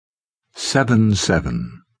7-7.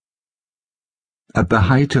 At the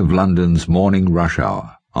height of London's morning rush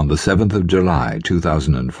hour, on the 7th of July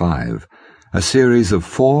 2005, a series of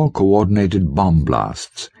 4 coordinated bomb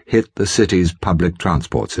blasts hit the city's public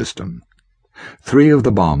transport system. 3 of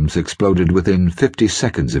the bombs exploded within 50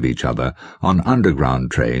 seconds of each other on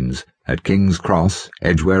underground trains at King's Cross,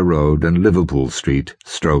 Edgware Road and Liverpool Street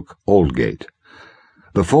 / Aldgate.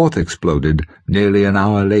 The 4th exploded nearly an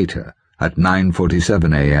hour later, at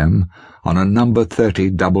 9:47 a.m. on a number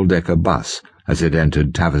 30 double-decker bus as it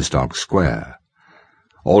entered Tavistock Square.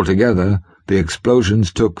 Altogether, the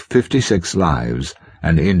explosions took 56 lives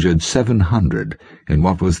and injured 700 in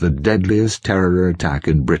what was the deadliest terror attack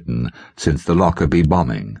in Britain since the Lockerbie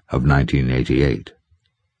bombing of 1988.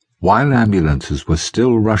 While ambulances were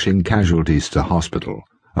still rushing casualties to hospital,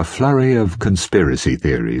 a flurry of conspiracy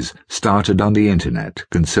theories started on the internet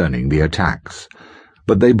concerning the attacks,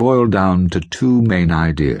 but they boiled down to 2 main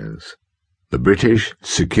ideas. The British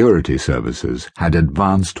security services had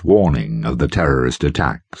advanced warning of the terrorist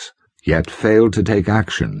attacks, yet failed to take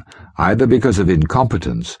action, either because of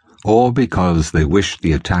incompetence or because they wished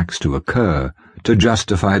the attacks to occur to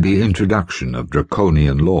justify the introduction of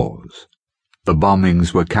draconian laws. The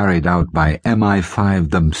bombings were carried out by MI5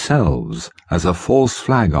 themselves as a false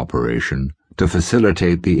flag operation to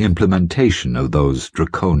facilitate the implementation of those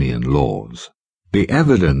draconian laws. The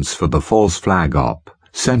evidence for the false flag op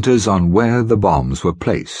centers on where the bombs were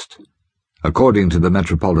placed. According to the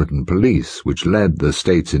Metropolitan Police, which led the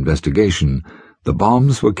state's investigation, the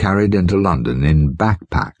bombs were carried into London in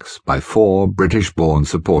backpacks by 4 British-born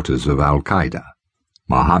supporters of Al-Qaeda: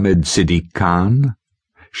 Mohammed Siddiq Khan,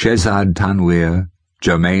 Shehzad Tanweer,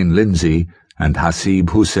 Jermaine Lindsay, and Hasib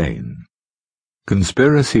Hussein.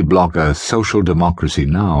 Conspiracy blogger Social Democracy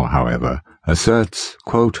Now, however, asserts,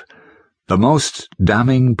 quote, "The most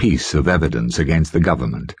damning piece of evidence against the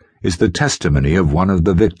government is the testimony of one of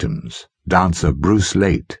the victims, dancer Bruce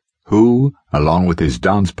Late, who, along with his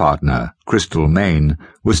dance partner, Crystal Maine,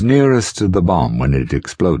 was nearest to the bomb when it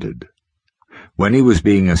exploded. When he was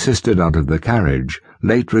being assisted out of the carriage,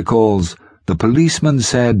 Late recalls, the policeman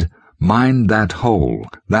said, 'Mind that hole,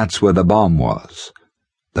 that's where the bomb was.'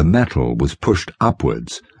 The metal was pushed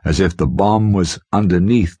upwards as if the bomb was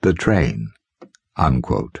underneath the train."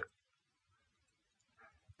 Unquote.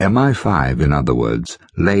 MI5, in other words,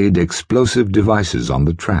 laid explosive devices on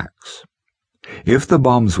the tracks. If the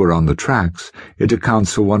bombs were on the tracks, it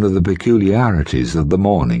accounts for one of the peculiarities of the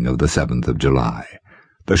morning of the 7th of July,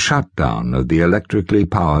 the shutdown of the electrically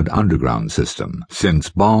powered underground system, since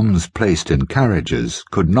bombs placed in carriages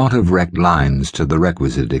could not have wrecked lines to the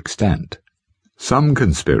requisite extent. Some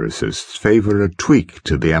conspiracists favor a tweak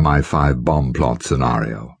to the MI5 bomb plot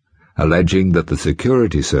scenario, alleging that the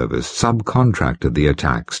security service subcontracted the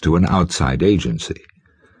attacks to an outside agency.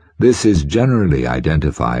 This is generally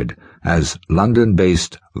identified as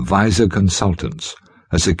London-based Visor Consultants,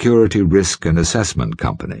 a security risk and assessment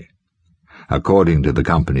company. According to the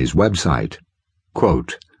company's website,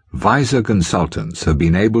 quote, "Visor Consultants have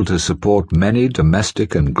been able to support many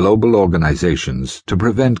domestic and global organizations to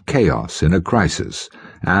prevent chaos in a crisis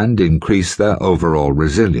and increase their overall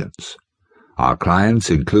resilience. Our clients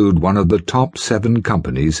include one of the top 7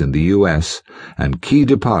 companies in the US and key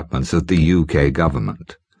departments of the UK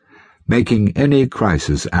government. Making any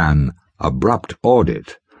crisis an abrupt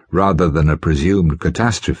audit rather than a presumed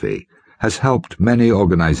catastrophe has helped many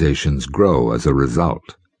organizations grow as a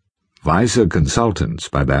result." Visor Consultants,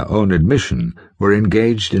 by their own admission, were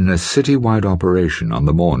engaged in a citywide operation on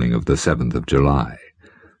the morning of the 7th of July.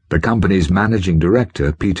 The company's managing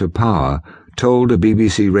director, Peter Power, told a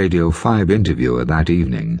BBC Radio 5 interviewer that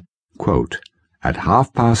evening, quote, "At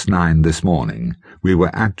 9:30 this morning, we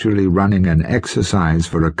were actually running an exercise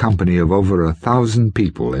for a company of over 1,000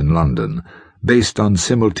 people in London, based on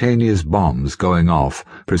simultaneous bombs going off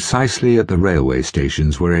precisely at the railway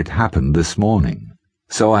stations where it happened this morning.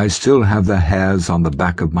 So I still have the hairs on the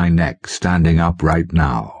back of my neck standing up right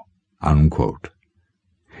now." Unquote.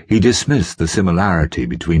 He dismissed the similarity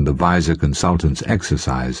between the Visor Consultants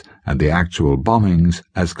exercise and the actual bombings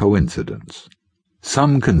as coincidence.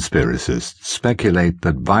 Some conspiracists speculate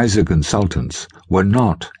that Visor Consultants were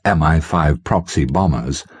not MI5 proxy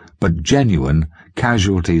bombers, but genuine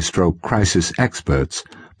casualty/crisis experts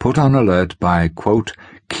put on alert by, quote,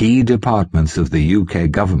 "key departments of the UK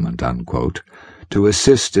government," unquote, to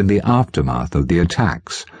assist in the aftermath of the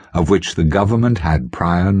attacks, of which the government had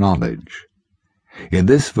prior knowledge. In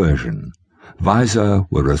this version, Visor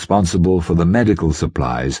were responsible for the medical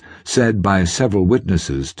supplies said by several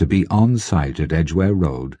witnesses to be on site at Edgware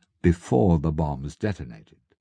Road before the bombs detonated.